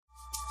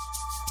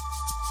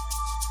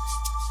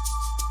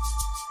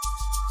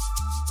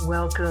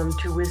Welcome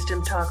to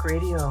Wisdom Talk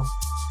Radio,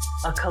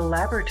 a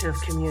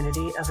collaborative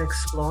community of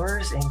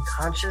explorers in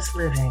conscious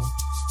living.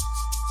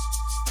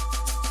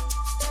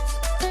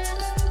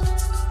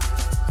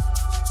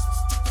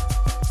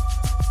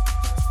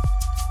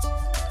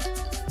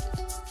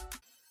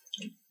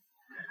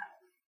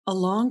 A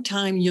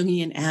longtime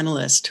Jungian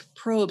analyst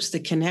probes the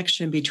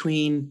connection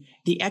between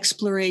the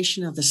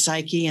exploration of the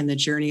psyche and the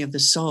journey of the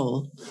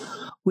soul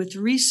with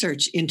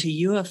research into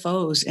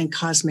UFOs and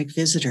cosmic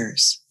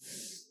visitors.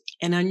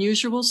 An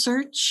unusual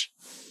search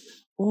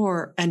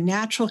or a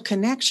natural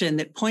connection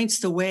that points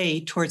the way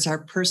towards our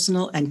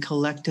personal and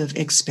collective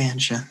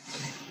expansion.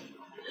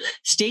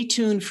 Stay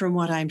tuned for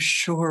what I'm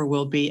sure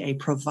will be a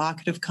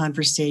provocative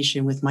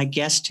conversation with my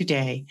guest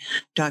today,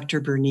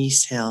 Dr.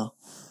 Bernice Hill.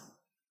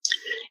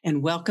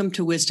 And welcome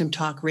to Wisdom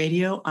Talk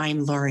Radio.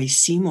 I'm Laurie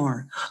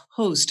Seymour,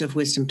 host of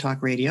Wisdom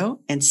Talk Radio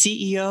and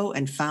CEO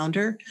and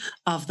founder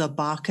of the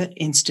Baca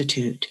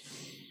Institute.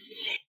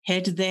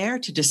 Head there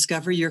to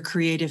discover your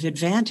creative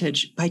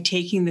advantage by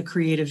taking the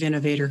Creative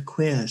Innovator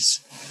Quiz.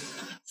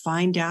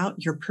 Find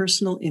out your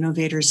personal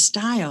innovator's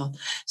style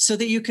so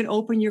that you can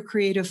open your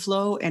creative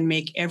flow and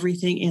make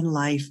everything in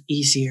life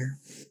easier.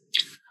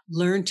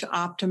 Learn to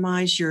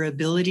optimize your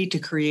ability to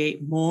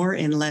create more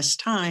in less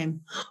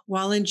time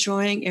while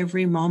enjoying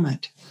every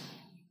moment.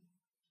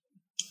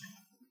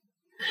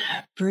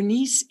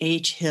 Bernice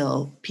H.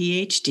 Hill,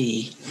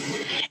 PhD,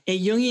 a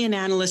Jungian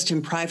analyst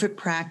in private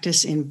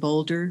practice in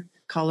Boulder,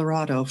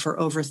 Colorado for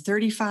over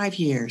 35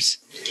 years,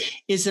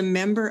 is a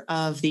member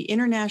of the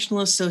International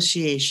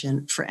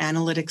Association for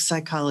Analytic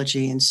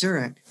Psychology in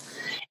Zurich,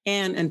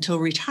 and until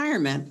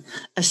retirement,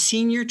 a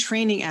senior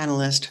training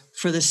analyst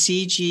for the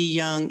C.G.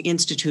 Jung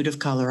Institute of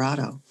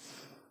Colorado.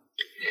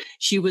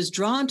 She was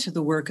drawn to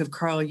the work of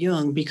Carl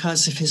Jung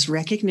because of his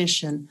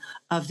recognition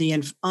of the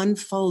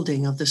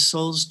unfolding of the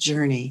soul's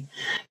journey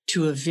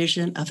to a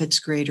vision of its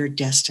greater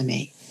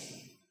destiny.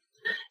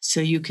 So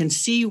you can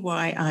see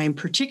why I'm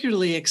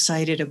particularly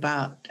excited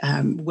about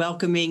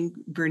welcoming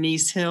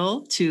Bernice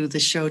Hill to the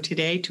show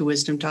today, to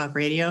Wisdom Talk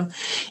Radio.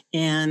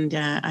 And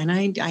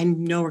I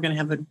know we're going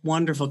to have a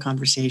wonderful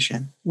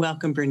conversation.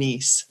 Welcome,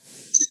 Bernice.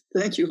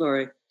 Thank you,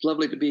 Laurie.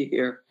 Lovely to be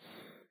here.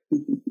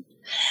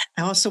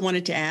 I also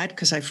wanted to add,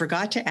 because I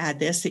forgot to add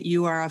this, that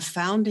you are a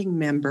founding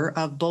member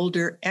of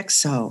Boulder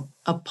Exo,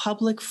 a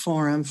public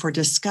forum for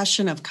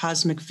discussion of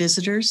cosmic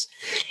visitors.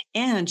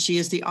 And she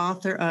is the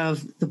author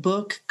of the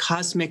book,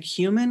 Cosmic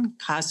Human,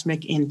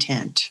 Cosmic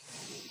Intent.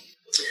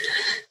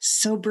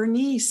 So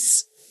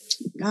Bernice,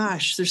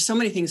 gosh, there's so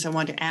many things I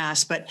want to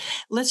ask, but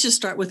let's just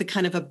start with a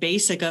kind of a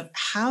basic of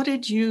how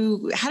did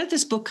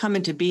this book come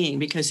into being?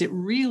 Because it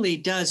really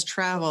does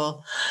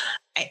travel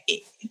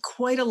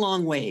quite a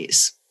long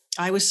ways.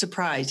 I was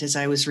surprised as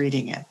I was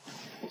reading it.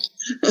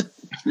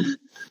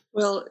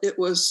 Well, it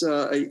was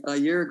a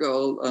year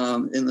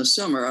ago in the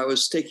summer. I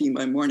was taking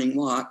my morning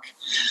walk,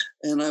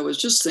 and I was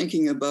just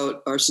thinking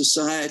about our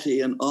society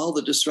and all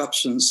the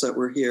disruptions that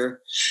were here.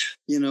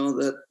 You know,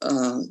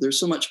 that there's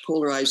so much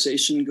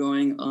polarization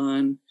going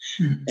on,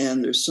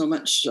 and there's so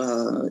much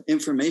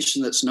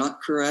information that's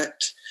not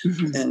correct.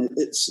 And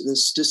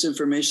this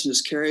disinformation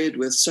is carried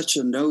with such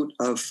a note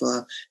of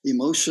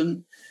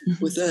emotion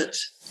with it.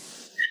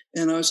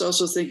 And I was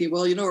also thinking,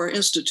 well, you know, our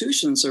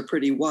institutions are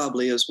pretty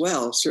wobbly as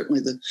well. Certainly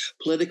the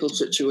political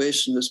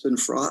situation has been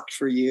fraught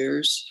for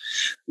years.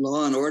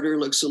 Law and order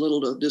looks a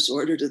little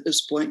disordered at this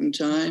point in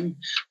time.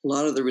 A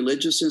lot of the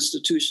religious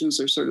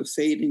institutions are sort of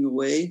fading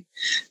away.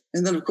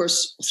 And then, of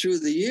course, through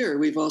the year,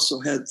 we've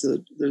also had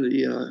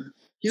the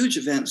huge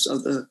events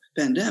of the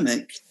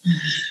pandemic.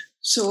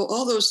 So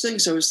all those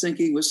things I was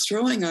thinking was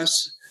throwing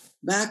us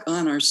back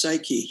on our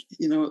psyche,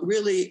 you know,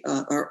 really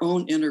our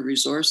own inner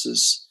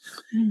resources.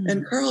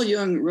 And Carl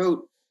Jung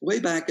wrote way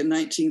back in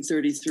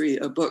 1933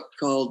 a book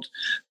called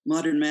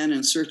Modern Man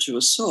in Search of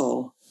a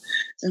Soul.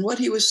 And what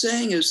he was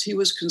saying is he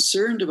was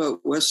concerned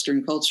about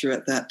Western culture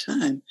at that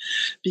time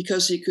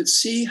because he could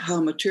see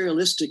how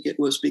materialistic it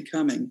was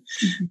becoming,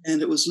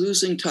 and it was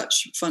losing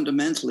touch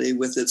fundamentally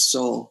with its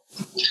soul.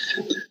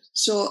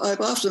 So I've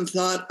often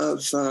thought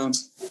of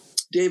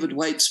David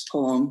Whyte's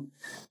poem.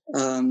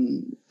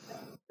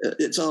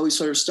 It's always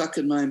sort of stuck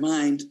in my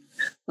mind.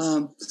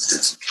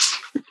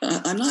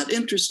 I'm not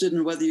interested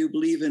in whether you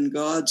believe in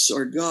gods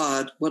or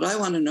God. What I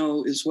want to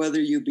know is whether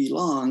you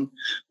belong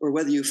or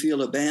whether you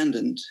feel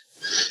abandoned.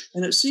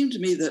 And it seemed to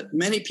me that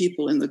many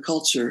people in the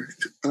culture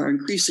are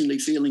increasingly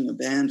feeling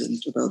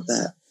abandoned about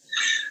that.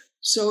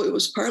 So it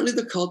was partly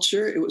the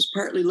culture. It was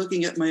partly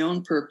looking at my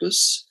own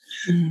purpose.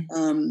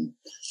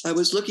 I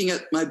was looking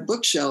at my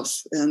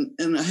bookshelf, and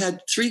I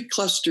had three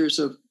clusters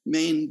of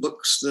main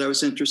books that I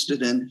was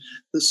interested in: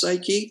 the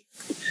psyche,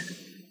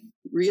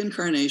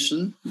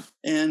 reincarnation,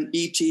 and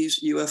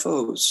ET's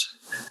UFOs.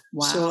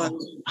 Wow. So I'm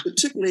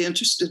particularly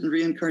interested in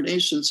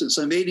reincarnation. Since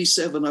I'm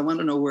 87, I want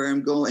to know where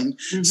I'm going.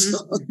 So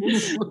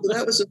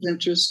that was of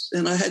interest.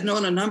 And I had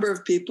known a number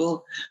of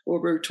people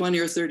over 20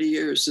 or 30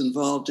 years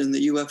involved in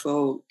the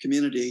UFO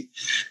community.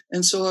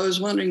 And so I was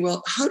wondering,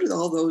 well, how did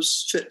all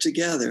those fit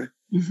together?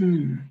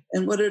 Mm-hmm.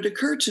 And what had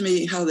occurred to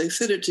me, how they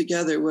fitted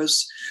together,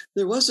 was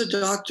there was a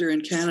doctor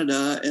in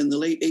Canada in the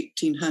late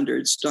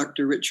 1800s,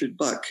 Dr. Richard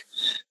Buck.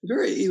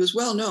 He was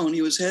well known.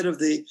 He was head of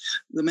the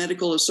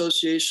Medical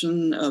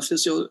Association,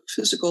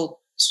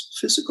 Physical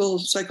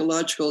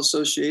Psychological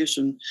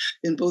Association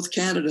in both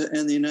Canada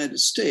and the United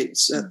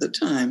States at the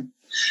time.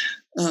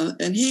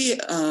 And he,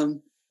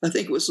 I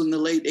think it was in the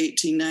late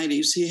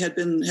 1890s, he had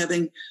been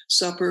having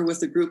supper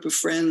with a group of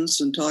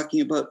friends and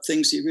talking about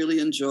things he really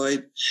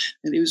enjoyed.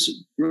 And he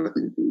was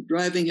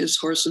driving his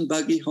horse and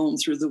buggy home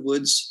through the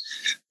woods.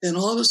 And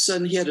all of a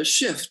sudden, he had a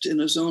shift in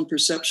his own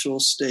perceptual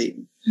state.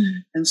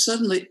 And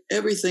suddenly,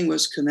 everything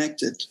was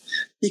connected.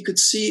 He could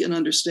see and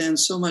understand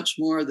so much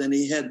more than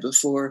he had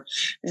before.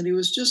 And he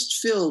was just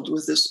filled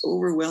with this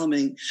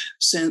overwhelming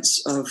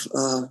sense of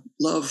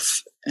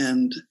love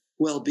and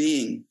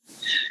well-being.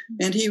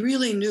 And he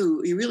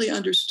really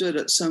understood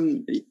at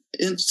some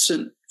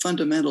instant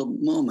fundamental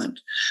moment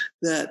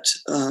that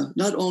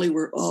not only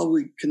were all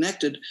we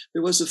connected,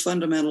 there was a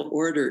fundamental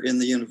order in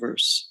the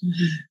universe.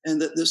 And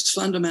that this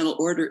fundamental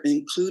order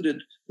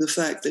included the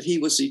fact that he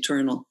was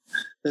eternal,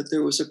 that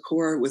there was a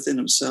core within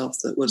himself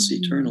that was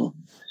eternal.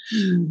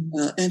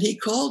 And he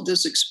called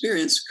this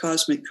experience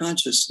cosmic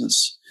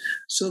consciousness.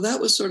 So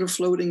that was sort of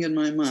floating in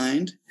my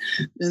mind.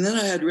 And then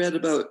I had read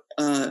about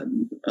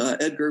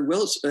Edgar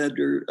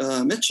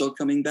Mitchell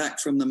coming back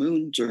from the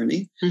moon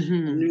journey. I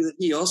knew that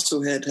he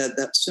also had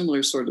that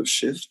similar sort of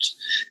shift.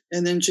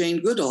 And then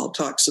Jane Goodall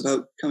talks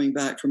about coming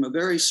back from a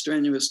very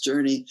strenuous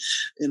journey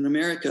in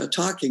America,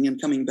 talking and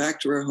coming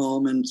back to her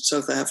home in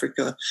South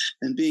Africa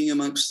and being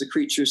amongst the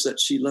creatures that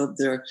she loved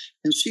there.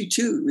 And she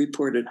too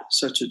reported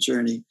such a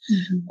journey.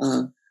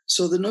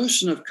 So the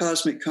notion of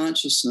cosmic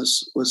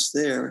consciousness was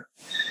there.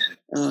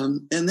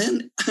 And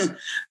then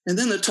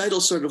the title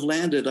sort of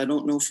landed, I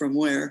don't know from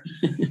where,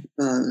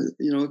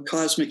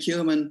 cosmic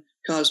human,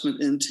 cosmic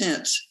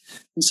intent.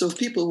 And so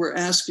people were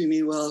asking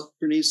me, well,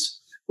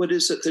 Bernice, what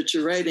is it that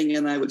you're writing?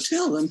 And I would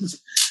tell them,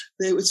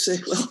 they would say,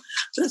 well,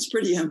 that's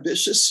pretty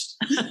ambitious.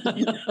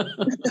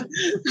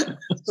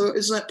 So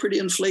isn't that pretty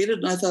inflated?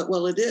 And I thought,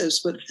 well, it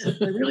is. But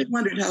I really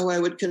wondered how I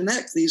would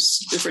connect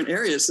these different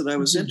areas that I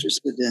was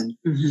interested in.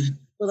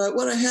 But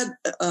what I had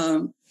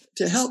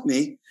to help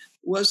me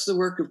was the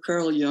work of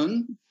Carl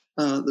Jung,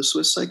 the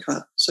Swiss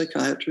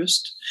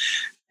psychiatrist,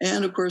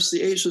 and of course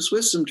the Ageless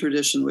Wisdom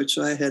tradition, which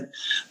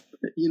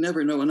you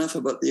never know enough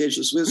about the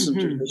Ageless Wisdom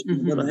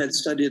tradition, but I had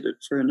studied it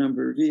for a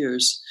number of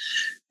years.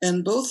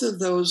 And both of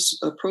those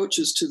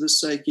approaches to the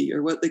psyche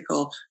are what they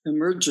call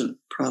emergent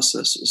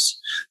processes.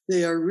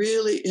 They are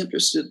really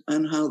interested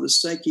in how the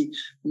psyche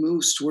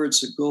moves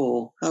towards a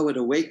goal, how it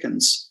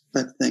awakens,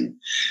 that thing.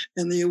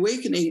 And the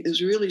awakening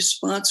is really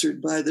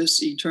sponsored by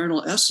this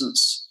eternal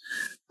essence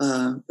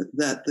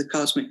that the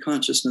cosmic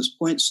consciousness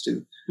points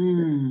to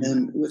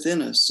and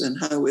within us and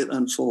how it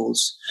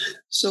unfolds.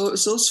 So it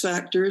was those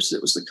factors.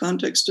 It was the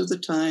context of the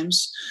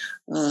times.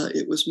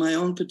 It was my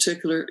own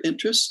particular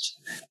interest.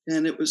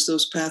 And it was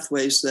those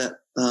pathways that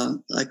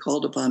I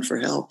called upon for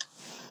help.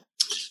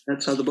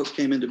 That's how the book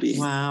came into being.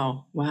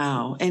 Wow.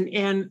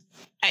 And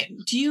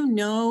do you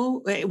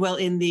know, well,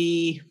 in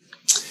the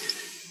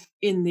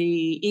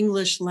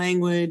English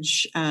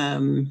language,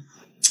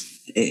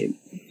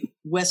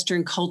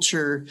 Western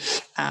culture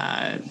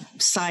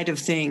side of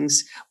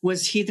things,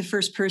 was he the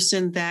first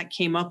person that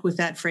came up with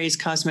that phrase,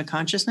 cosmic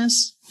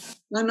consciousness?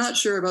 I'm not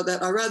sure about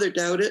that. I rather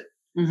doubt it.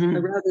 I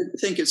rather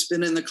think it's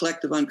been in the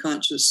collective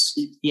unconscious.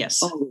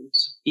 Yes.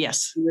 Always.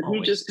 Yes. But always.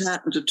 He just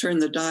happened to turn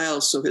the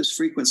dial so his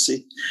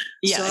frequency.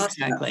 Yeah,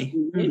 exactly.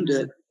 Named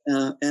it.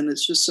 And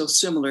it's just so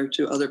similar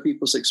to other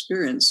people's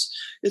experience.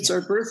 It's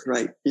our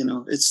birthright,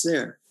 it's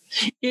there.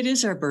 It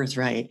is our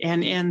birthright.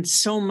 And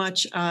so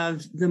much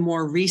of the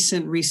more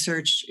recent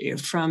research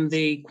from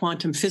the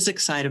quantum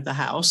physics side of the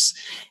house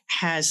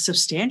has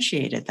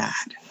substantiated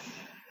that.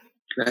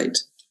 Right.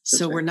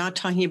 So we're not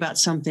talking about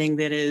something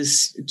that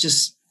is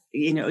just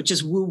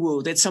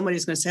woo-woo, that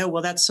somebody's going to say, oh,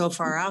 well, that's so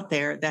far out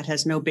there, that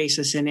has no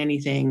basis in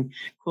anything,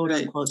 quote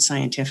unquote,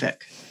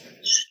 scientific.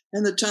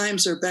 And the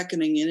times are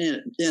beckoning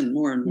in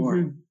more and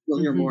more.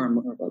 We'll hear more and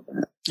more about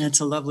that. That's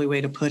a lovely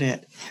way to put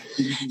it.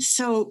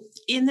 So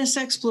in this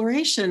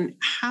exploration,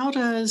 how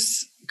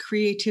does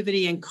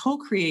creativity and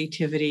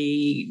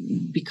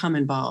co-creativity become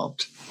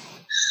involved?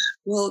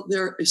 Well,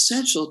 they're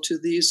essential to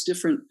these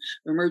different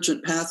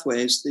emergent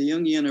pathways, the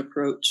Jungian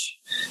approach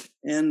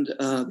and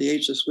the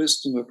Ageless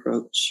Wisdom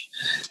approach.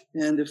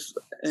 And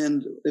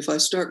if I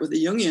start with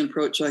the Jungian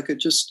approach, I could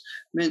just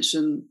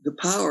mention the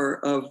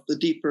power of the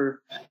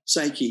deeper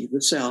psyche,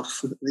 the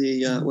self,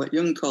 what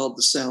Jung called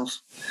the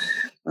self.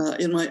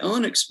 In my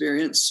own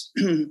experience,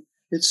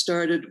 it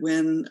started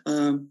when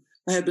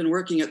I had been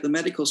working at the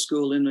medical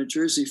school in New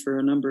Jersey for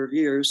a number of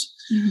years,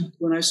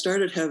 when I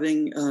started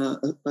having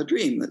a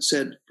dream that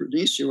said,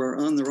 Bernice, you are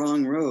on the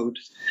wrong road.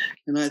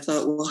 And I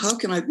thought, well, how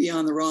can I be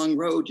on the wrong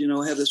road?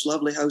 I have this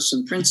lovely house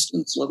in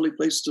Princeton, it's a lovely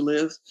place to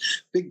live,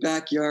 big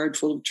backyard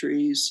full of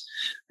trees.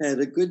 had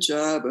a good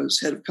job. I was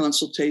head of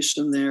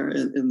consultation there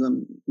in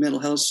the mental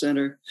health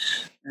center,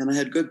 and I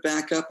had good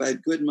backup. I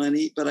had good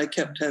money, but I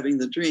kept having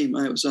the dream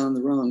I was on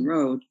the wrong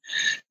road.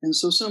 And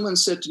so someone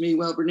said to me,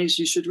 well, Bernice,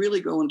 you should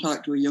really go and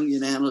talk to a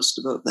Jungian analyst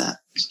about that,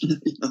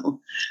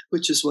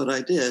 which is what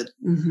I did.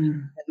 Mm-hmm.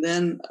 And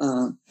then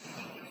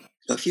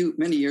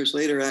many years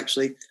later,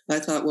 actually, I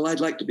thought, well, I'd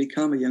like to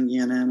become a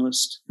Jungian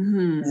analyst.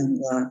 Mm-hmm.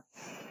 And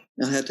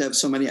I had to have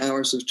so many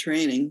hours of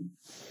training.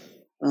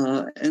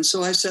 And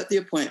so I set the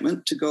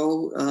appointment to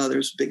go.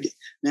 There's a big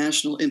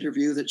national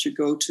interview that you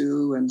go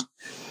to,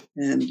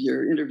 and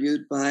you're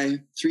interviewed by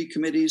 3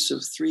 committees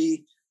of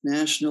 3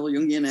 national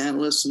Jungian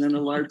analysts, and then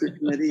a larger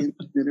committee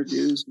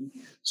interviews.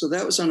 So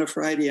that was on a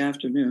Friday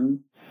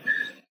afternoon.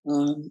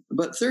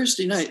 But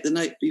Thursday night, the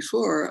night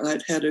before,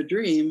 I'd had a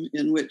dream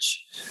in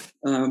which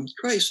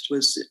Christ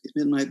was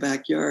in my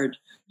backyard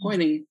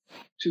pointing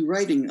to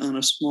writing on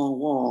a small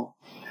wall.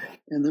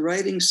 And the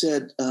writing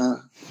said,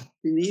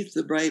 beneath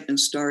the bright and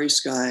starry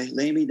sky,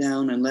 lay me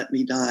down and let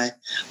me die,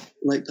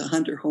 like the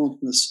hunter home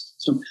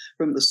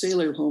from the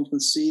sailor home from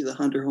the sea, the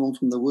hunter home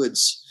from the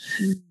woods.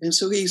 Mm-hmm. And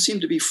so he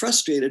seemed to be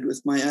frustrated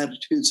with my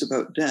attitudes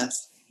about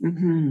death.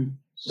 Mm-hmm.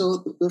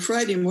 So the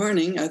Friday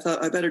morning, I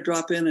thought I better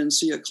drop in and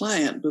see a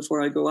client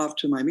before I go off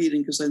to my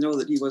meeting, because I know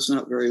that he was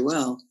not very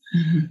well.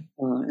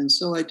 Mm-hmm. And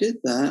so I did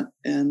that.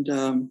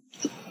 And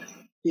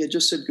he had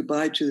just said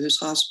goodbye to his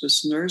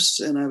hospice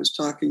nurse, and I was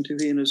talking to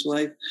he and his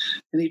wife,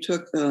 and he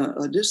took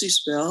a dizzy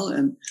spell,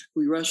 and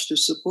we rushed to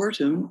support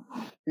him,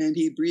 and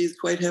he breathed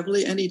quite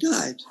heavily, and he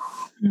died.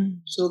 Mm.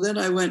 So then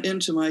I went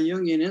into my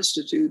Jungian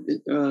Institute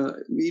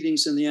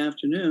meetings in the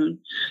afternoon,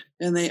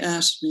 and they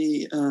asked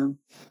me,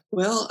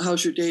 well,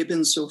 how's your day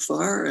been so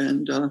far?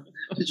 And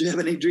did you have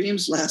any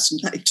dreams last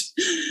night?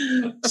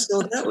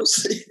 So that was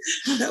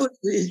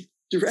the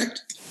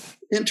direct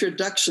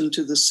introduction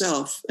to the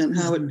self and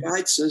how it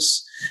guides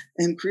us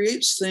and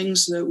creates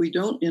things that we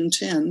don't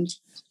intend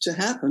to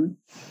happen.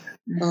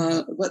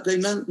 But they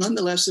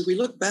nonetheless, if we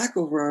look back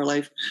over our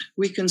life,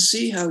 we can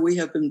see how we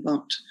have been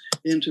bumped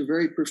into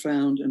very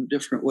profound and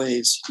different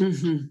ways.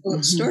 Mm-hmm. So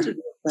it started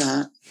with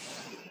that.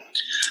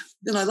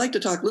 Then I'd like to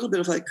talk a little bit,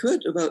 if I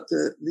could, about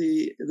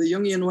the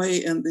Jungian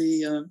way and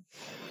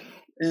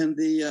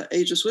the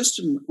ageless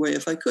wisdom way,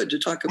 if I could, to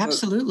talk about.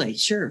 Absolutely,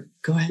 sure,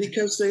 go ahead.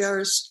 Because they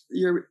are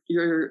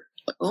your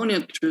own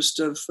interest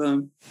of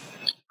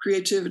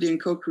creativity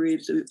and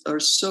co-creativity are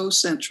so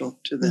central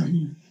to them.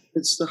 Mm-hmm.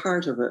 It's the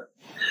heart of it.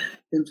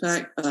 In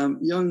fact,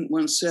 Jung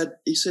once said,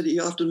 he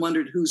often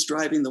wondered who's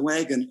driving the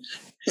wagon.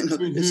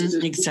 Is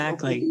it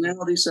exactly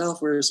personality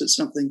self, or is it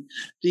something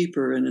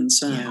deeper and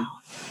inside? Yeah.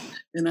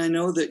 And I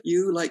know that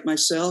you, like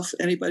myself,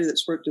 anybody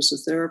that's worked as a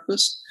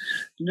therapist,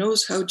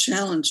 knows how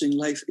challenging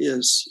life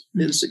is.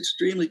 Mm-hmm. It is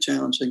extremely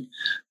challenging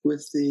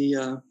with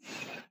the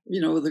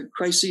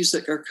crises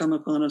that are come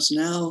upon us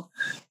now,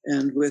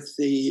 and with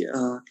the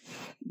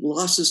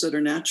losses that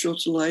are natural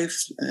to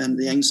life and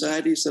the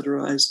anxieties that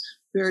arise,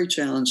 very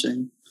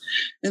challenging.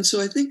 And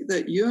so I think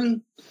that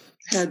Jung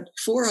had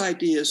 4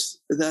 ideas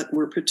that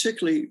were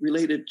particularly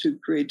related to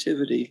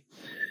creativity.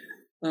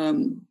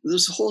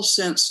 This whole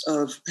sense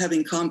of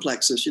having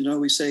complexes,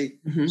 we say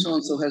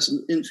so-and-so has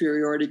an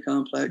inferiority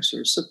complex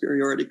or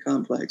superiority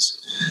complex,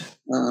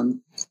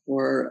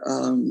 or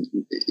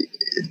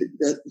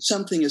that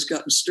something has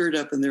gotten stirred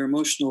up in their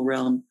emotional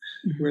realm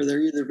where they're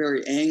either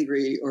very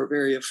angry or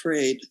very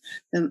afraid,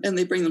 and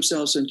they bring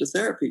themselves into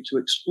therapy to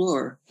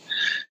explore.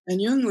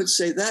 And Jung would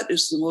say that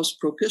is the most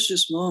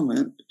propitious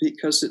moment,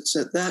 because it's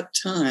at that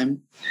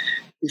time,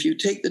 if you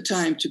take the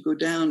time to go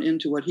down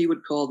into what he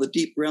would call the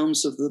deep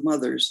realms of the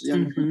mothers, the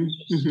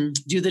unconscious,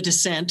 do the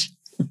descent.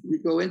 You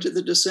go into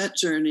the descent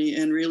journey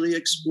and really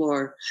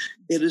explore.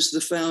 It is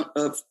the fount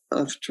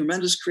of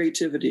tremendous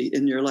creativity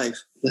in your life,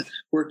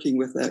 working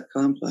with that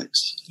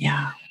complex.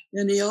 Yeah.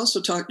 And he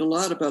also talked a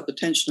lot about the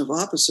tension of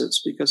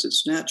opposites, because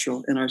it's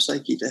natural in our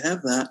psyche to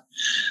have that.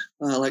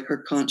 Like our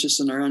conscious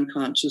and our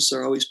unconscious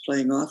are always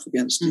playing off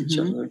against each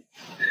other.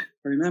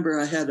 I remember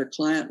I had a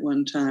client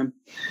one time,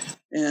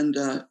 and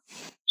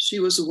she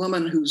was a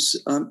woman who's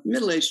a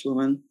middle-aged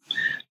woman,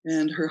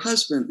 and her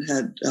husband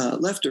had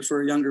left her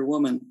for a younger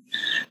woman.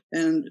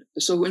 And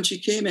so when she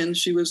came in,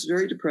 she was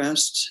very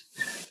depressed,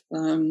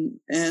 and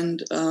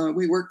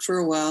we worked for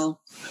a while.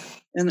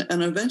 And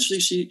eventually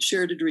she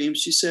shared a dream.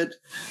 She said,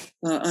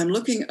 I'm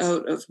looking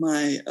out of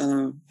my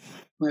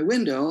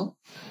window,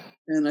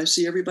 and I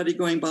see everybody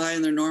going by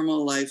in their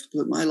normal life,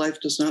 but my life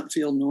does not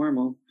feel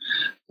normal.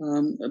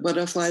 But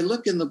if I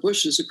look in the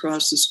bushes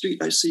across the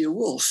street, I see a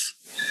wolf.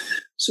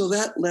 So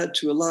that led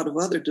to a lot of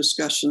other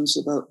discussions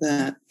about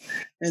that.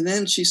 And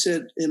then she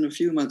said, in a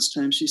few months'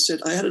 time, she said,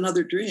 I had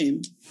another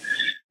dream.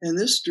 And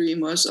this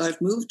dream was,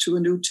 I've moved to a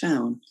new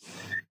town,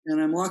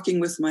 and I'm walking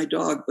with my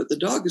dog, but the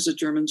dog is a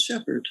German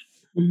Shepherd.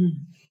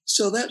 Mm-hmm.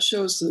 So that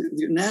shows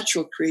the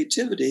natural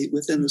creativity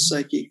within the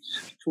psyche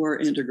for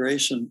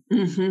integration.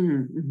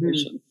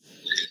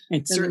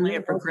 It's certainly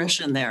a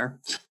progression there.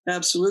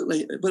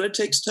 Absolutely. But it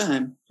takes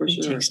time, for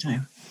sure. It takes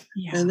time.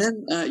 Yeah. And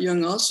then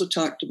Jung also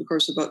talked, of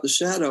course, about the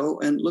shadow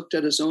and looked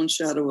at his own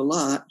shadow a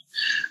lot.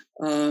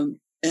 And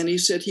he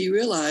said he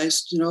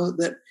realized,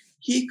 that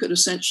he could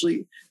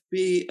essentially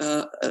be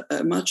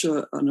much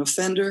an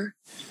offender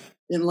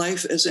in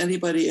life as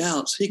anybody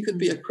else. He could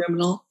be a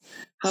criminal.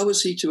 How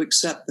was he to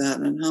accept that,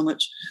 and how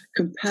much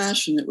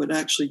compassion it would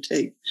actually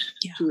take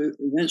to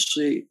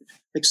eventually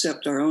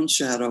accept our own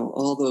shadow,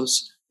 all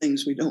those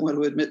things we don't want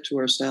to admit to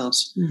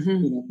ourselves.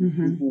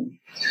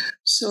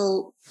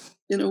 So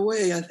in a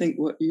way, I think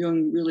what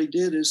Jung really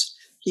did is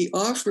he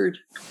offered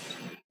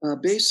a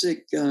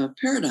basic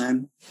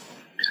paradigm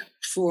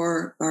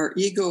for our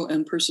ego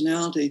and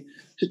personality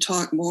to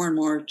talk more and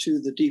more to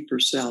the deeper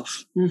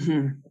self. But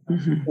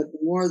the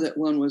more that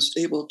one was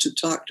able to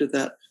talk to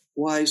that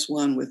wise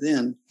one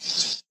within,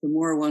 the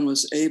more one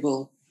was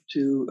able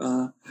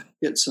to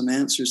get some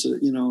answers.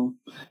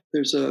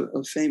 There's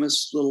a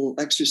famous little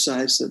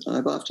exercise that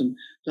I've often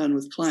done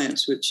with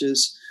clients, which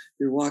is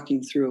you're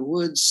walking through a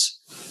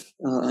woods.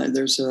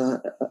 There's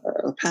a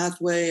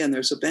pathway, and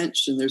there's a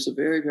bench, and there's a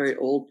very, very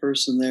old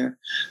person there.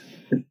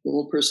 The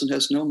old person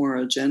has no more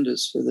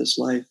agendas for this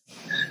life.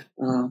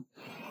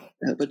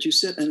 But you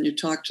sit and you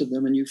talk to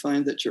them, and you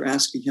find that you're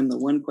asking him the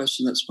one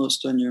question that's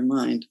most on your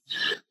mind.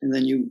 And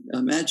then you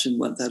imagine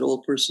what that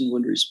old person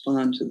would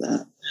respond to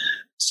that.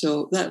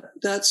 So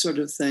that sort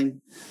of thing,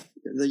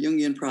 the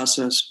Jungian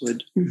process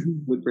would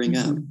bring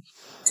up.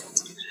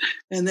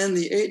 And then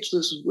the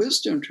ageless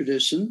wisdom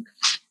tradition,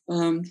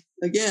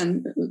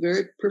 again,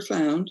 very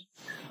profound.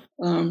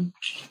 The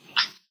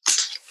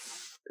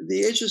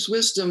ageless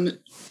wisdom,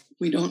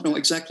 we don't know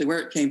exactly where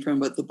it came from,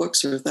 but the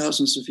books are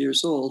thousands of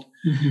years old.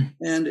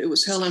 And it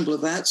was Helen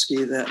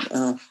Blavatsky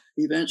that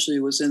eventually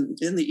was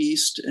in the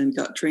East and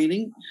got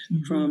training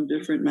from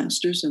different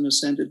masters and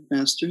ascended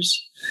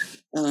masters.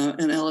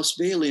 And Alice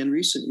Bailey in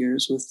recent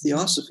years with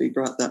Theosophy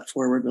brought that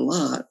forward a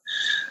lot.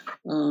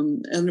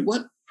 And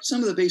what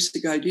some of the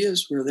basic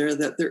ideas were there,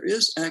 that there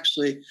is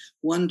actually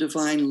one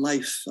divine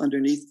life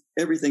underneath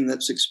everything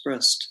that's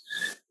expressed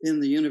in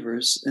the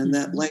universe, and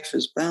that life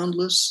is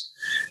boundless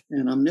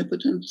and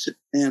omnipotent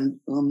and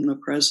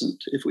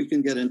omnipresent if we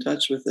can get in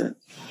touch with it.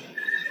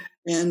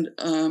 And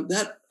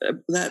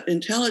that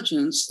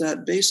intelligence,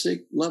 that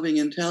basic loving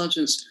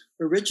intelligence,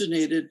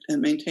 originated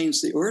and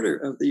maintains the order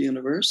of the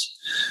universe,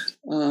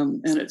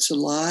 and it's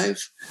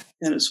alive,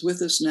 and it's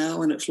with us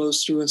now, and it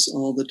flows through us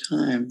all the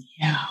time.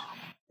 Yeah.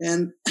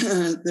 And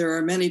there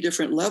are many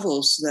different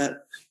levels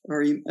that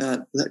are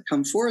that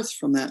come forth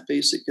from that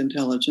basic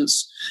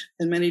intelligence,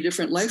 and many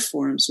different life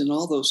forms in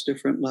all those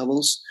different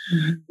levels,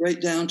 right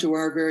down to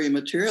our very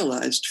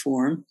materialized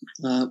form,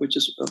 which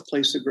is a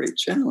place of great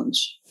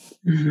challenge.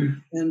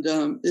 And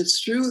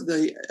it's through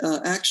the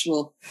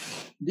actual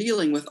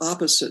dealing with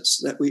opposites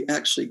that we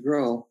actually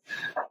grow,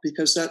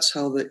 because that's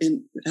how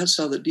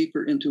the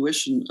deeper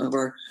intuition of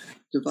our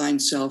divine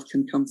self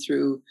can come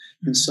through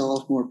and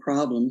solve more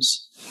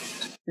problems.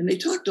 And they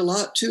talked a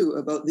lot, too,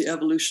 about the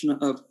evolution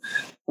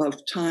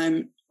of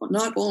time,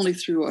 not only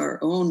through our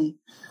own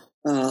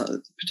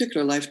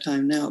particular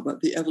lifetime now,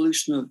 but the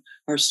evolution of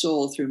our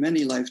soul through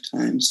many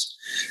lifetimes.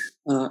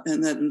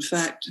 And that, in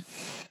fact,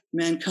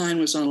 mankind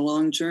was on a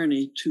long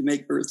journey to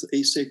make Earth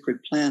a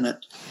sacred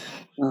planet.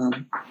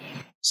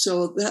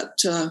 So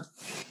that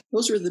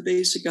those were the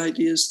basic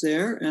ideas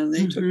there, and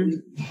they took me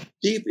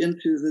deep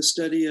into the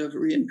study of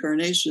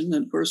reincarnation.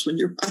 And of course, when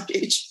you're my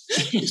age,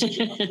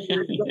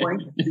 you're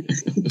going.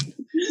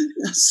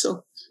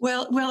 So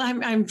well,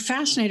 I'm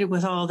fascinated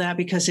with all that,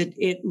 because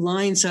it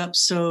lines up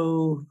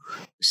so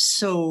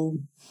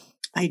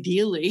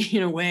ideally,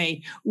 in a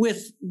way,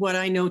 with what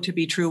I know to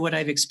be true, what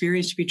I've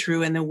experienced to be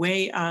true, and the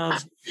way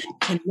of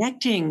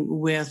connecting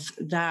with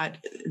that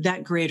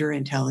greater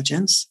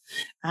intelligence,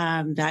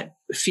 that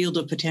field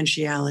of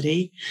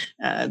potentiality,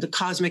 the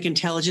cosmic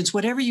intelligence,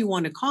 whatever you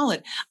want to call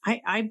it.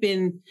 I've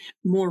been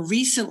more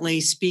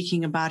recently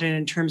speaking about it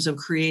in terms of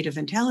creative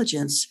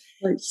intelligence,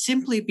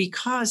 simply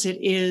because it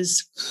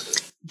is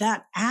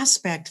that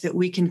aspect that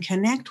we can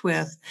connect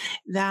with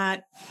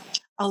that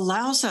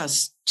allows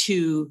us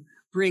to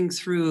bring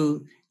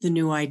through the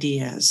new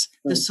ideas,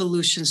 the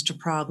solutions to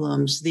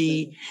problems,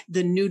 the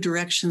new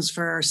directions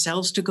for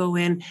ourselves to go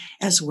in,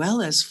 as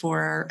well as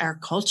for our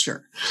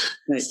culture.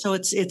 So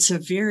it's a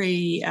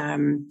very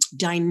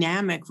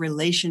dynamic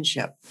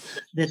relationship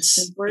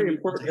that's very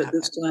important at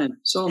this time.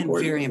 So important.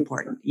 And very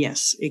important.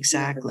 Yes,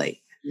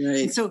 exactly.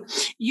 Right. And so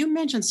you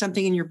mentioned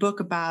something in your book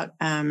about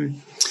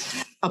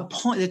a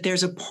point, that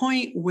there's a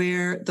point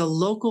where the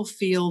local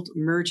field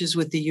merges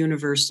with the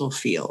universal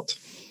field.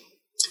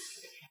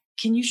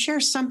 Can you share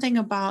something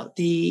about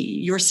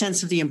your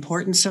sense of the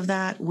importance of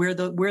that, where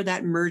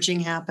that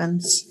merging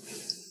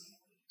happens?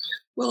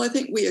 Well, I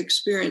think we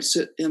experience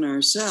it in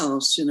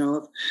ourselves.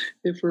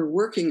 If we're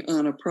working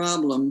on a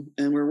problem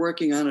and we're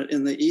working on it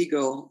in the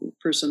ego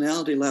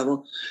personality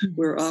level,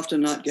 we're often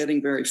not getting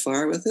very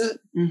far with it.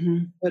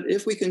 But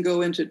if we can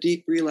go into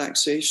deep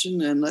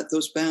relaxation and let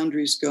those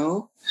boundaries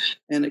go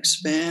and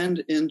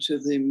expand into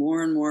the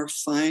more and more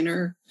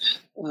finer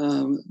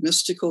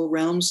mystical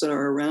realms that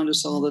are around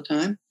us all the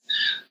time,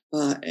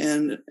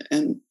 and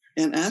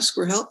ask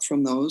for help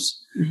from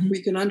those,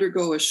 we can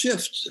undergo a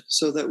shift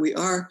so that we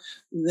are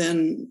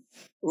then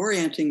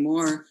orienting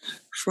more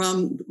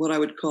from what I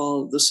would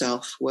call the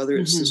self, whether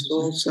it's the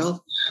soul self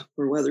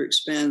or whether it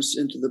expands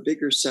into the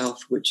bigger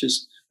self, which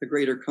is a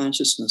greater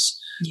consciousness.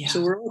 Yeah.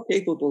 So we're all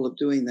capable of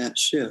doing that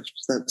shift.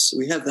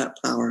 We have that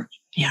power.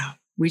 Yeah.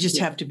 We just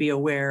have to be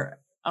aware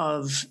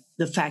of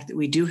the fact that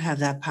we do have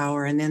that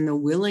power, and then the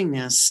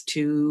willingness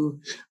to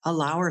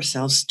allow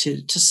ourselves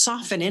to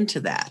soften into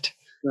that,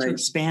 to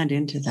expand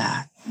into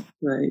that.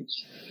 Right.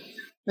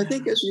 I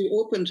think as we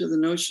open to the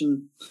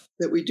notion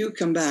that we do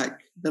come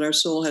back, that our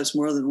soul has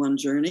more than one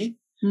journey,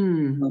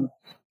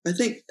 I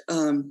think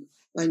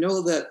I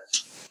know that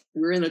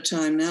we're in a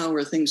time now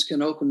where things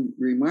can open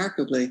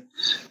remarkably,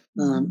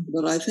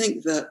 but I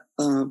think that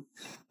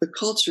the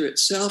culture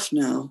itself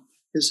now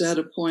is at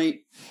a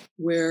point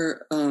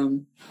where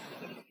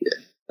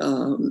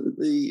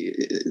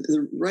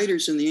the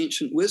writers in the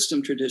ancient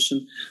wisdom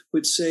tradition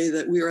would say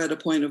that we are at a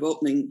point of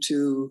opening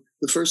to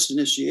the first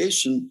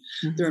initiation.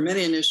 There are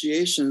many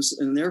initiations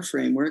in their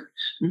framework,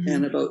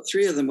 and about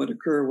 3 of them would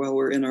occur while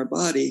we're in our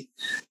body.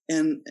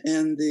 And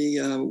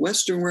the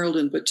Western world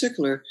in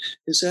particular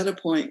is at a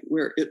point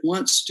where it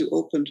wants to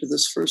open to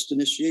this first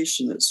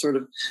initiation that's sort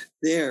of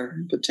there,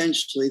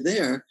 potentially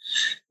there.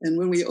 And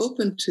when we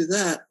open to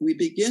that, we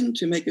begin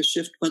to make a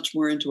shift much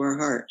more into our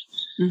heart.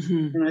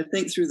 And I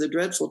think through the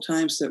dreadful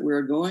times that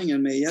we're going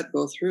and may yet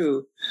go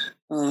through,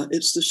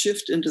 it's the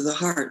shift into the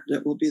heart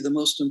that will be the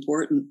most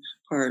important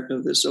part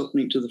of this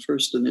opening to the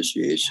first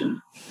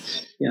initiation.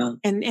 Yeah.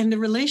 And the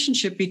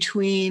relationship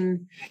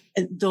between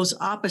those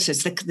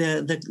opposites,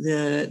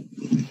 the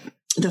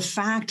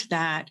fact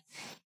that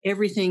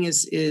everything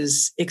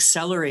is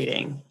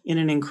accelerating in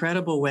an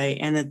incredible way,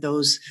 and that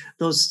those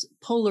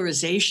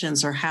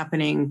polarizations are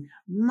happening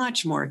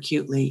much more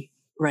acutely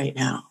right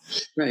now.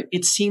 Right.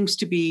 It seems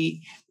to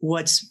be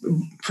what's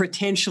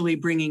potentially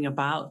bringing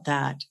about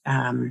that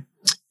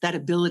that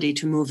ability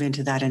to move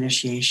into that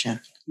initiation.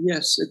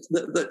 Yes,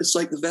 it's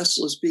like the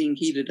vessel is being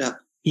heated up.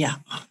 Yeah.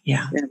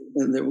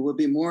 And there will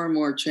be more and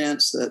more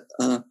chance that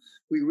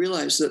we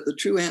realize that the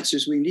true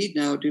answers we need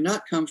now do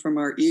not come from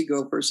our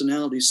ego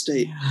personality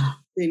state. Yeah.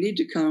 They need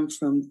to come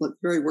from the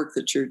very work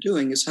that you're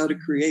doing, is how to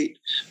create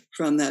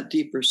from that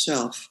deeper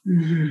self.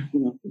 You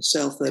know, the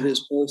self that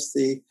is both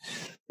the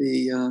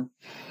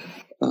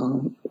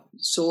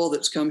soul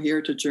that's come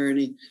here to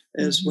journey,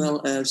 as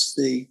well as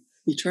the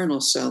eternal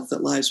self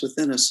that lies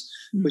within us,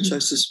 which I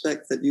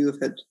suspect that you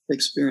have had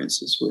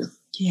experiences with.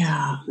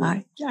 Yeah,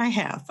 I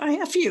have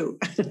a few.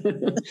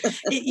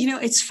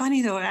 It's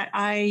funny though.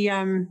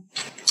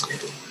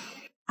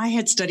 I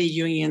had studied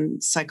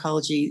Jungian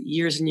psychology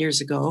years and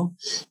years ago.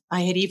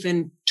 I had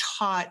even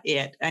taught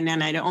it, and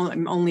then I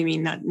don't only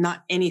mean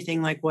not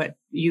anything like what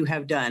you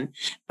have done,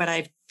 but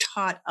I've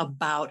taught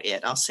about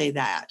it. I'll say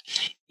that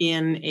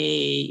in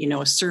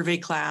a survey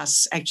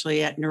class,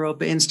 actually at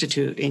Naropa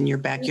Institute in your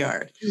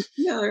backyard,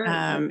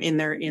 in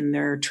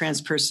their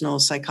transpersonal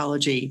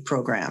psychology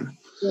program.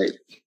 Right.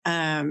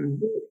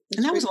 And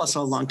that was also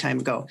a long time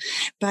ago.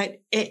 But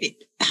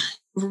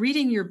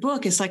reading your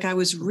book, it's like I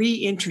was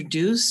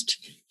reintroduced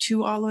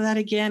to all of that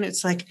again.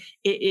 It's like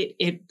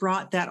it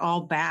brought that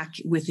all back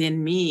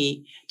within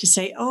me to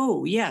say,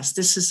 oh, yes,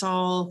 this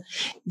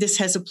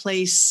has a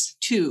place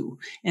too.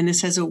 And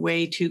this has a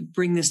way to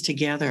bring this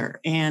together.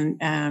 And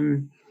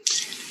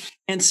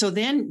so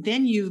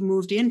then you've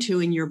moved into,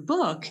 in your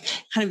book,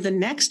 kind of the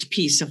next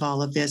piece of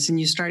all of this. And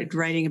you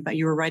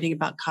were writing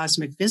about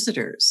cosmic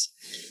visitors.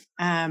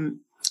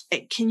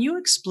 Can you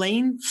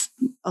explain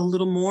a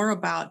little more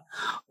about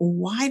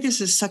why this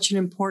is such an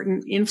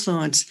important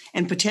influence,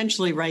 and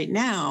potentially right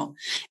now,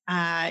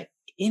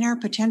 in our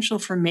potential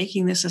for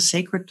making this a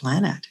sacred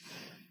planet?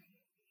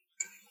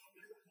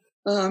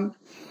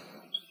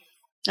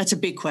 That's a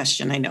big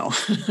question, I know.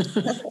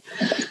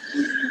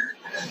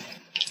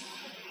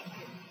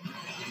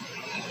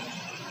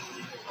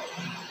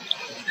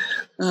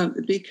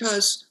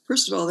 Because,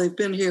 first of all, they've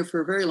been here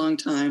for a very long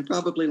time,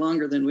 probably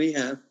longer than we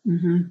have.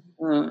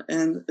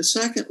 And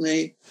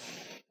secondly,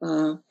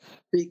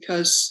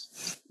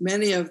 because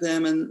many of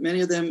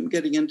them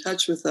getting in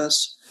touch with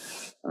us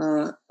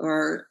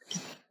are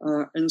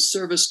in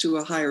service to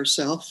a higher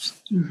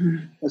self.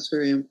 That's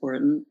very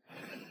important.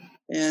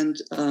 And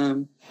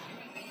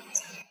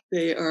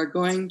they are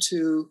going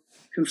to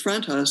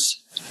confront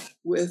us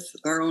with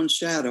our own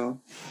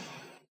shadow.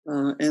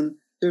 And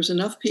there's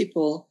enough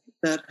people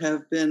that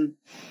have been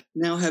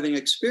now having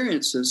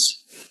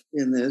experiences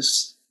in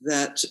this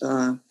that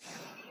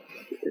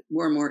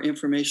more and more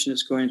information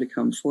is going to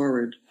come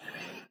forward.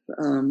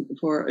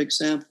 For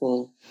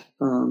example,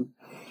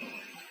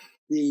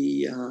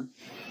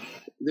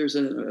 there's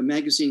a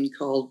magazine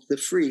called The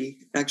Free.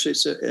 Actually,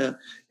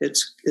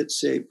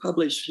 it's a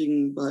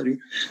publishing body.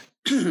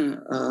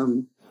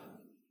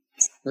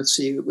 Let's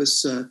see, it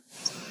was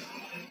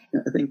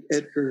I think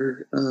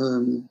Edgar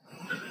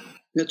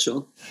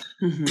Mitchell,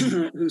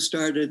 who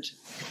started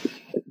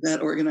that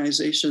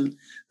organization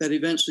that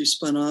eventually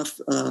spun off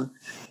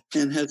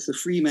and has the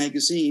free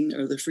magazine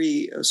or the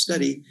free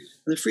study.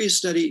 The free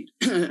study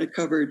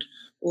covered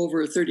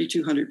over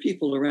 3,200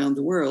 people around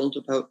the world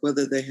about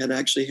whether they had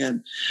actually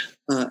had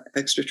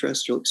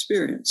extraterrestrial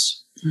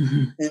experience.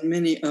 And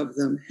many of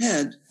them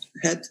had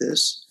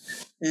this.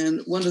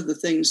 And one of the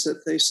things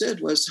that they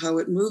said was how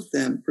it moved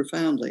them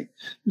profoundly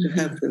to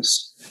have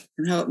this,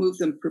 and how it moved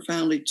them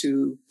profoundly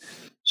to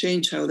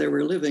change how they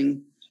were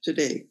living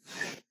today,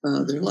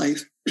 their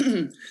life,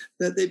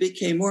 that they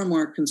became more and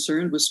more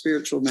concerned with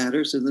spiritual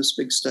matters in this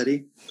big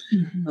study,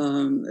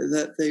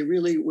 that they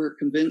really were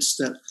convinced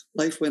that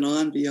life went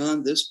on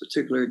beyond this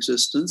particular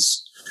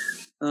existence,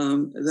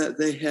 that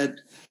they had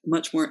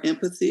much more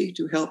empathy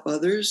to help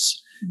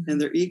others,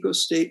 and their ego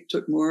state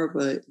took more of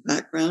a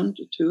background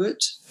to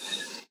it.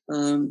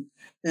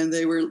 And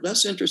they were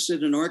less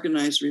interested in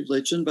organized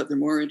religion, but they're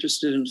more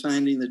interested in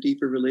finding the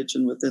deeper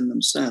religion within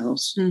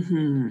themselves.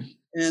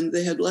 And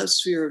they had less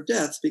fear of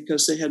death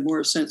because they had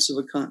more sense of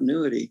a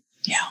continuity.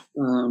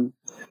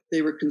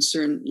 They were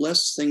concerned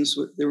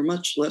they were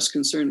much less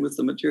concerned with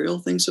the material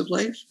things of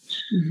life.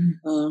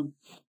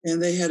 And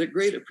they had a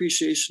great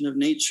appreciation of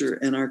nature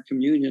and our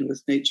communion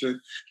with nature.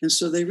 And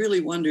so they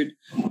really wondered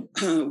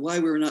why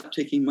we were not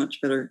taking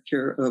much better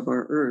care of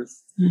our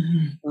earth.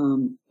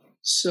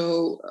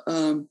 So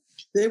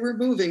they were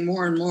moving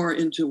more and more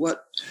into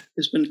what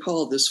has been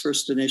called this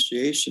first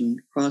initiation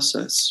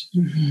process.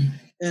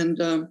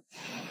 And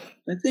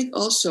I think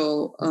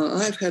also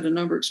I've had a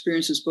number of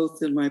experiences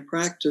both in my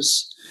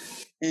practice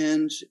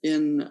and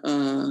in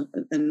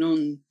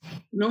and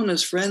known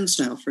as friends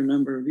now for a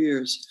number of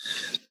years.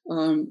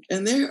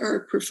 And they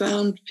are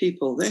profound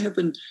people. They have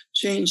been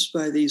changed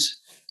by these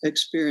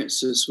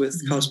experiences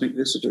with cosmic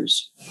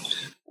visitors.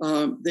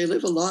 They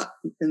live a lot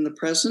in the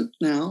present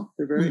now.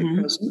 They're very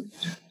present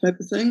type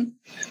of thing.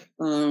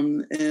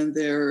 And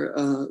they're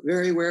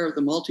very aware of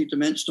the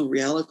multidimensional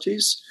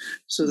realities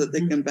so that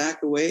they can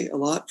back away a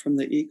lot from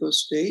the ego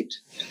state.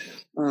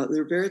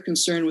 They're very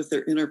concerned with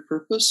their inner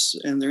purpose,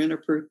 and their inner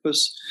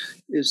purpose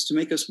is to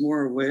make us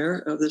more aware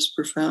of this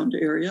profound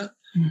area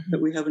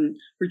that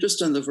we're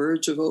just on the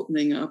verge of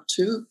opening up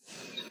to.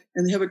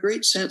 And they have a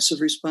great sense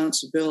of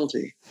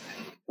responsibility.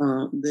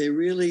 They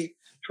really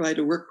try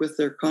to work with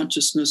their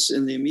consciousness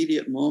in the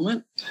immediate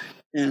moment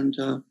and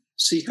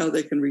see how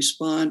they can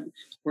respond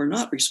or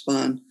not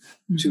respond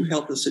to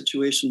help the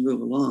situation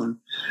move along.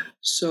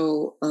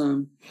 So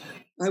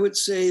I would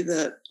say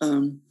that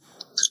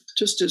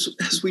just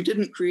as we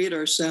didn't create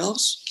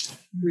ourselves,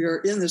 we are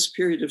in this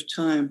period of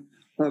time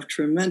of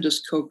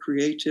tremendous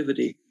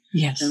co-creativity.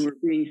 And we're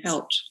being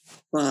helped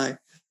by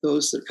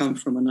those that come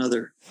from a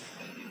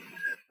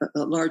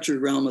larger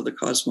realm of the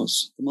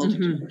cosmos, the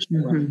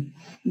multidimensional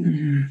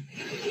realm.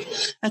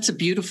 That's a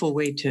beautiful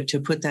way to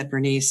put that,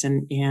 Bernice,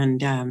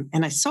 and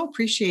I so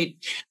appreciate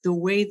the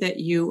way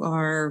that you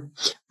are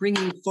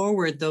bringing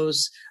forward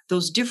those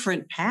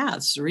different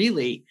paths,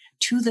 really,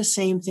 to the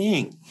same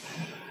thing.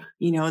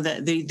 You know,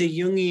 the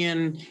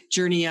Jungian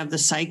journey of the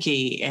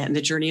psyche and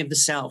the journey of the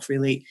self,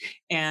 really,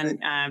 and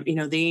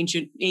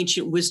the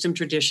ancient wisdom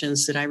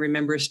traditions that I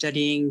remember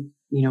studying,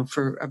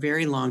 for a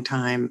very long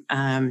time,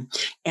 and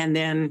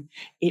then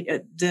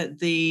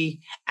the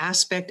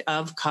aspect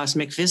of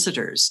cosmic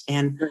visitors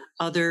and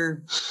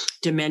other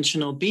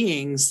dimensional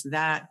beings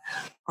that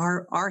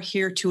are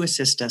here to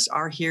assist us,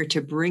 are here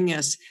to bring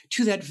us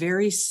to that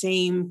very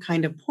same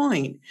kind of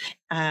point.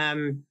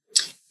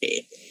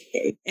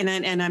 And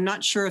I'm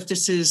not sure if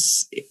this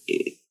is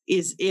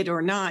it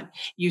or not.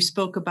 You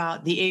spoke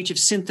about the age of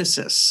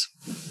synthesis.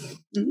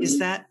 Is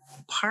that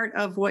part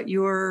of what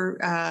you're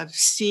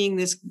seeing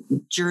this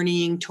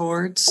journeying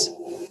towards?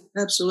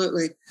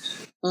 Absolutely.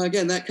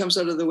 Again, that comes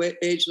out of the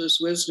ageless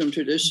wisdom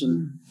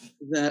tradition,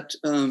 that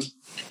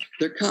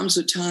there comes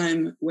a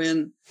time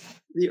when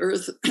the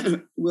earth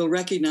will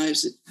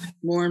recognize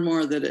more and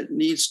more that it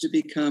needs to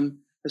become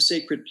a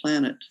sacred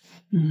planet.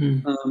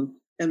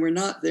 And we're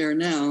not there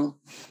now.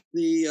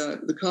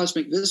 The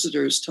cosmic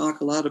visitors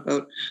talk a lot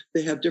about,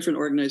 they have different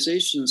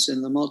organizations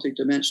in the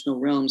multidimensional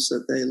realms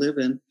that they live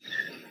in.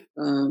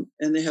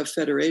 And they have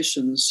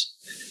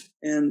federations.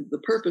 And the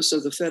purpose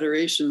of the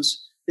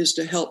federations is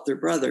to help their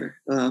brother.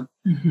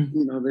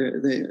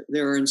 They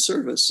are in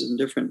service in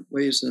different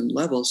ways and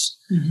levels.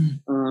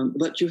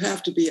 But you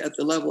have to be at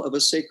the level of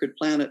a sacred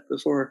planet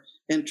before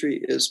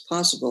entry is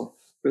possible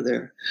for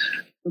there.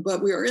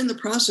 But we are in the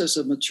process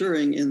of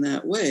maturing in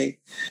that way.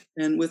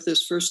 And with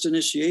this first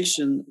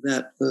initiation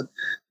that the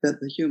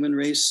human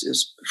race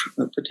is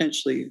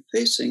potentially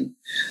facing,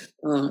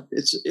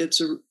 it's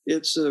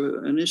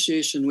an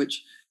initiation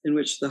in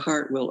which the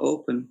heart will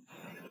open.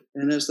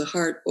 And as the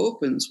heart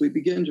opens, we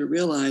begin to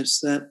realize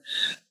that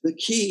the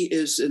key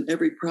is in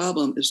every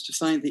problem is to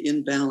find the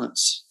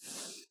imbalance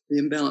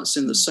in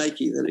the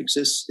psyche that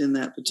exists in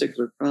that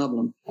particular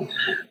problem.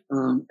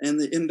 And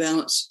the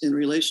imbalance in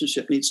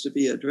relationship needs to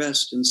be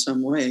addressed in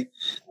some way.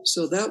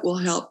 So that will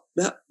help,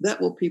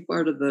 that will be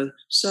part of the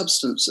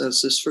substance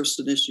as this first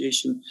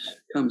initiation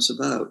comes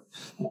about.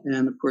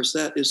 And of course,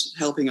 that is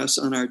helping us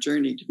on our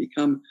journey to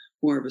become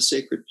more of a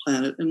sacred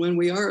planet. And when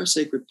we are a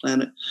sacred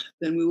planet,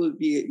 then we will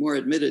be more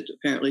admitted,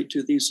 apparently,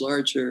 to these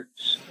larger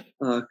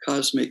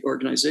cosmic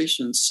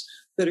organizations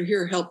that are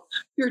here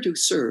to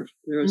serve.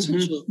 They're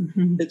essential.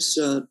 Mm-hmm.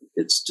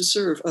 It's to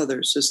serve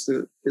others is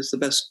the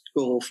best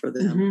goal for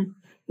them. Mm-hmm.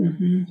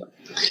 Mm-hmm.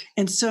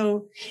 And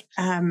so,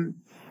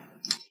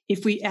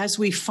 as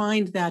we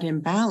find that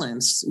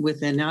imbalance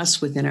within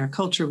us, within our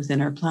culture,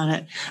 within our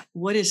planet,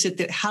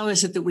 how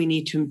is it that we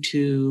need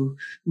to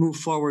move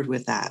forward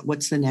with that?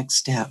 What's the next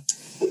step?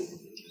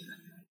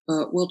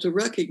 Well, to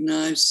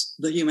recognize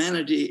the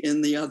humanity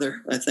in the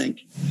other, I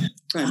think,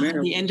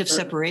 primarily. The end of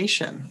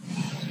separation.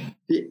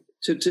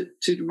 To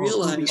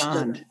realize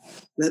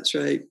that's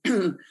right.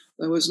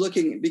 I was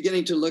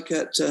beginning to look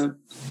at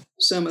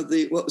some of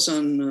what was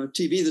on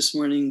TV this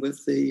morning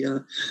with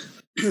the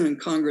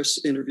Congress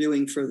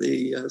interviewing for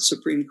the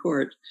Supreme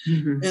Court.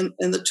 Mm-hmm.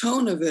 And the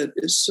tone of it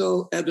is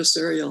so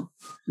adversarial.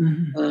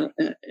 Mm-hmm.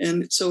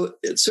 And so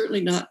it's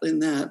certainly not in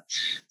that.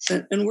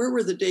 And where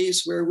were the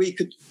days where we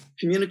could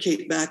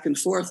communicate back and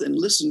forth and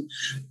listen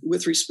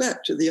with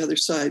respect to the other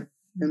side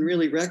and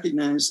really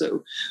recognize that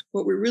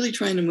what we're really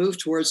trying to move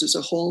towards is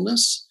a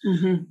wholeness.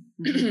 Mm-hmm.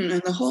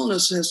 And the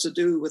wholeness has to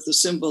do with the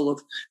symbol of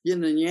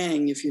yin and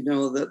yang, if you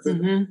know that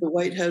the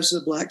white has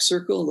the black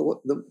circle,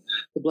 the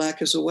black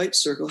has a white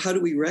circle. How do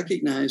we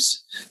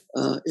recognize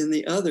in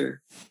the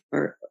other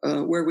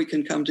where we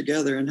can come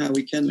together and how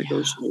we can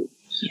negotiate?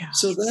 Yeah.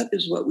 So that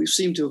is what we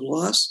seem to have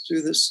lost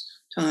through this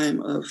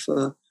time of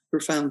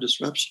profound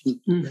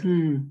disruption.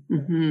 Mm-hmm,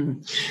 mm-hmm.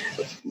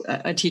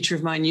 A teacher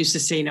of mine used to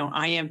say,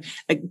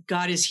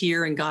 God is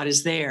here and God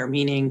is there,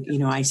 meaning,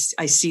 I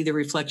see the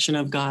reflection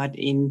of God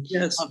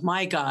of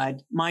my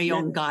God, my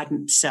own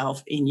God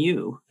self in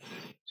you.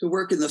 To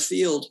work in the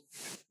field,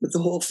 but the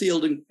whole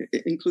field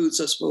includes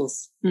us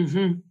both.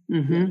 Mm-hmm,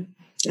 mm-hmm.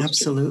 Yeah.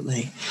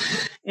 Absolutely.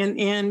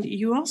 And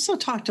you also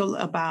talked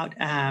about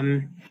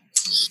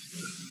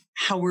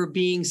how we're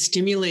being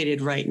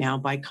stimulated right now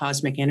by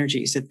cosmic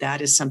energies,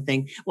 that is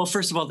something, well,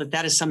 first of all,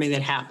 that is something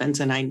that happens,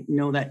 and I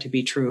know that to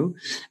be true.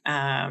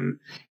 And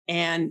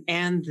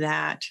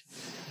that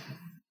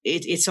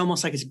it's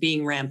almost like it's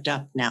being ramped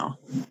up now.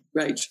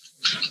 Right.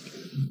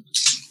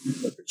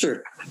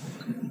 Sure.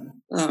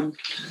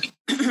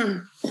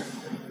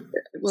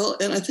 Well,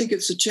 and I think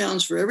it's a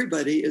challenge for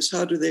everybody is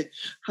how do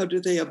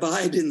they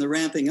abide in the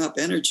ramping up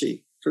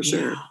energy, for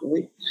sure,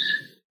 right?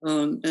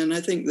 And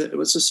I think that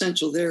what's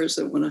essential there is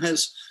that one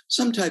has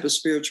some type of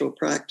spiritual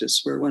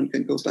practice where one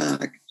can go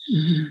back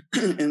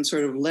and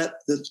sort of let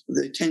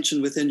the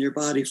tension within your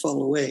body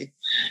fall away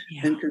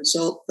and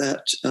consult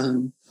that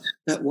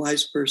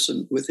wise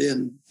person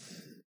within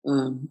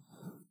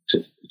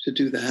to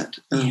do that.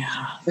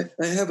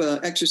 I have an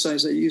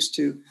exercise I used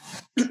to,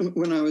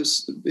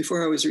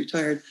 before I was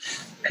retired,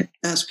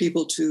 ask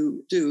people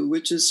to do,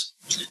 which is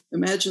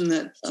imagine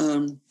that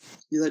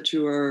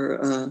you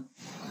are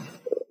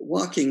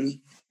walking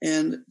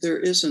and there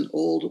is an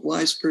old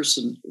wise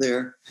person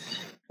there,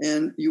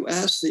 and you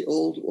ask the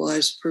old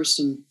wise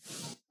person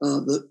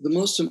the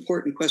most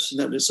important question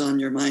that is on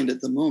your mind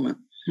at the moment.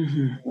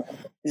 Mm-hmm.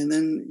 And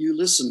then you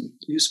listen,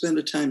 you spend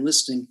a time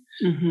listening,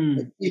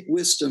 deep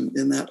wisdom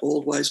in that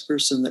old wise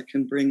person that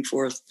can bring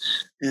forth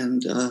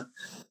and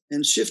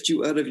shift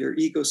you out of your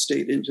ego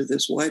state into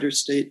this wider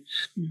state.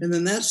 Mm-hmm. And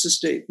then that's the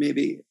state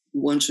maybe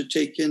one should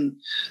take in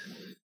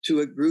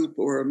to a group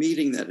or a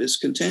meeting that is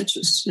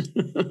contentious.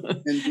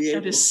 And be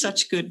able that is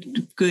such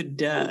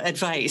good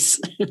advice.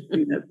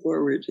 Bring that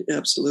forward,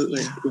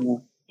 absolutely.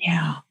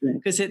 Yeah,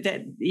 because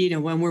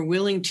when we're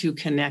willing to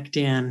connect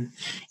in,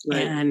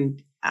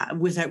 and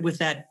with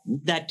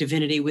that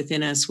divinity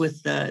within us,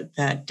 with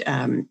that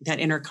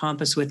inner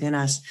compass within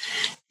us,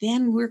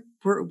 then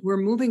we're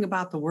moving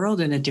about the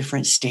world in a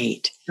different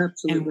state,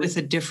 absolutely, and with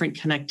a different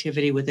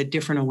connectivity, with a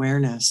different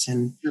awareness,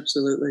 and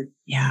absolutely,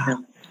 yeah.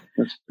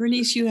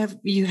 Bernice, you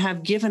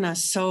have given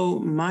us so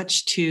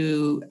much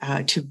to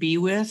be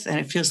with, and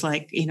it feels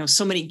like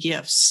so many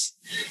gifts.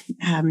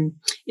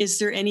 Is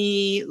there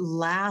any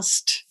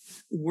last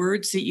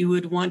words that you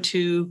would want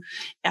to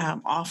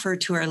offer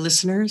to our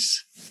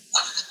listeners?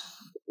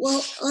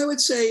 Well, I would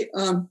say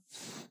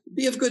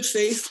be of good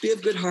faith, be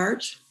of good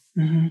heart.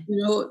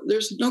 Mm-hmm.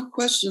 There's no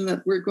question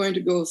that we're going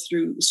to go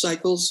through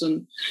cycles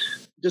and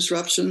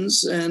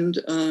disruptions, and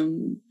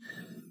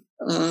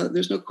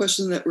there's no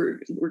question that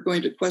we're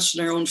going to question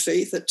our own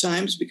faith at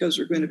times because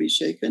we're going to be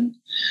shaken.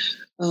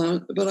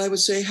 But I would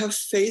say have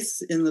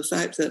faith in the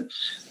fact that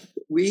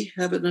we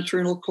have an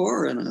eternal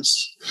core in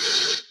us.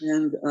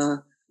 And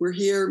we're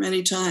here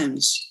many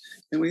times,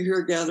 and we're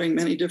here gathering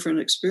many different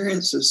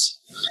experiences.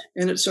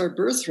 And it's our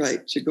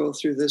birthright to go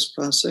through this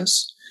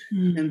process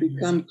and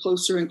become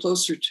closer and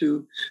closer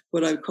to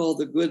what I call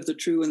the good, the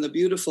true, and the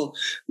beautiful.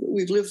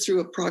 We've lived through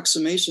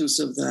approximations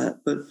of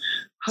that, but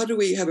how do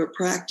we have a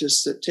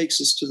practice that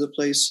takes us to the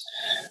place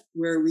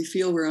where we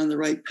feel we're on the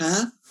right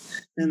path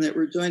and that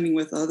we're joining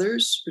with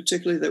others,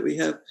 particularly that we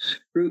have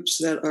groups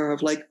that are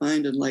of like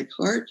mind and like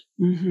heart,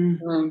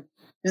 and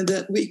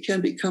that we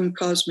can become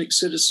cosmic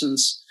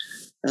citizens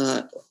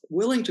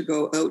willing to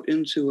go out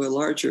into a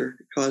larger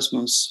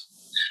cosmos.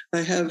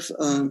 I have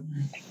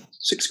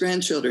 6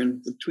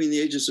 grandchildren between the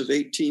ages of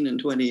 18 and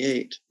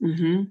 28.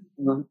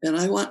 Mm-hmm. And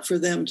I want for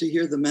them to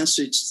hear the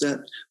message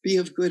that be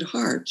of good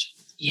heart.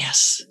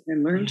 Yes.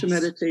 And learn to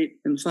meditate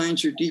and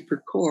find your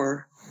deeper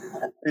core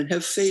and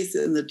have faith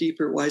in the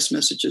deeper wise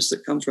messages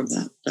that come from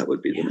that. That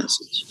would be the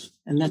message.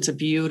 And that's a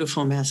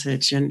beautiful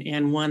message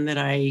and one that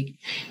I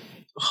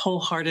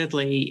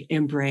wholeheartedly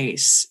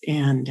embrace.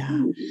 And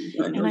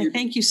I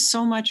thank you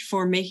so much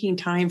for making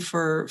time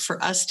for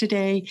us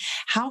today.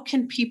 How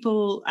can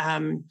people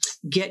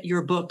get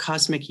your book,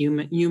 Cosmic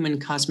Human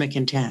Cosmic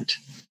Intent?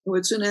 Oh,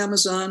 it's in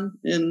Amazon,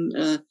 in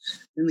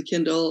the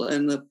Kindle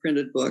and the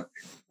printed book.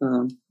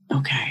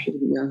 Okay.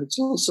 Yeah, it's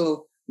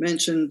also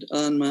mentioned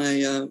on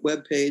my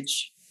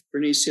webpage,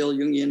 Bernice Hill,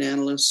 Jungian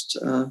Analyst,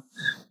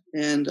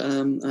 and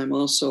I'm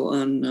also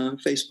on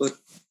Facebook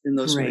in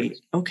those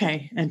ways.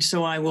 Okay, and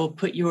so I will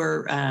put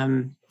your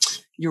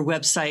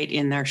website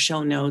in our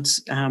show notes,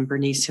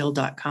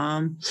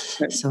 bernicehill.com,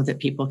 so that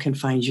people can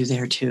find you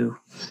there too.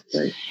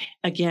 Right.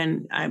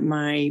 Again,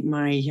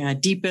 my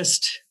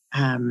deepest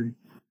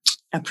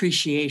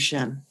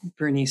appreciation,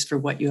 Bernice, for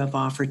what you have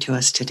offered to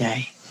us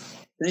today.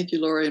 Thank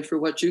you, Lori, and for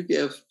what you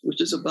give, which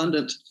is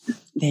abundant.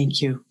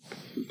 Thank you.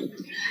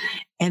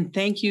 And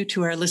thank you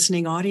to our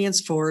listening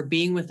audience for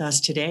being with us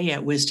today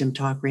at Wisdom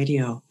Talk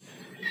Radio.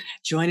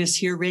 Join us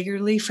here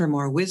regularly for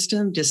more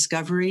wisdom,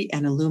 discovery,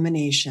 and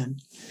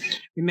illumination.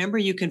 Remember,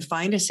 you can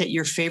find us at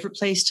your favorite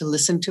place to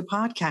listen to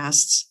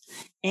podcasts.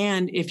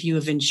 And if you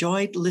have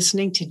enjoyed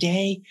listening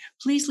today,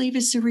 please leave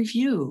us a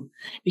review,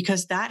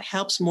 because that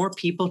helps more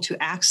people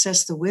to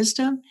access the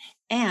wisdom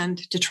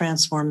and to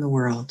transform the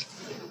world.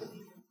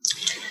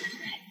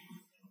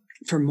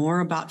 For more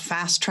about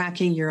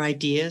fast-tracking your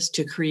ideas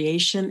to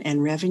creation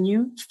and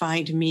revenue,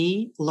 find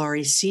me,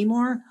 Laurie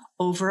Seymour,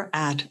 over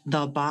at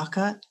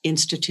thebaca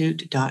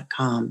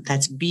institute.com.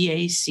 That's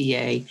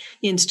BACA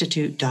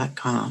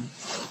institute.com.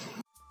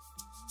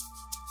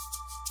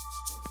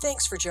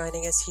 Thanks for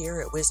joining us here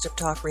at Wisdom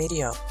Talk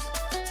Radio.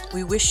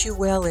 We wish you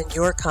well in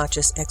your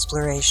conscious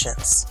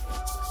explorations.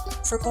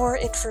 For more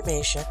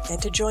information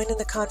and to join in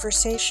the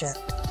conversation,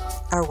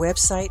 our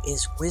website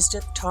is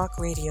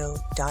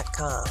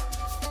wisdomtalkradio.com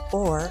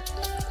or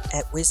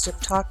at Wisdom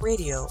Talk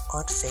Radio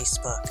on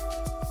Facebook.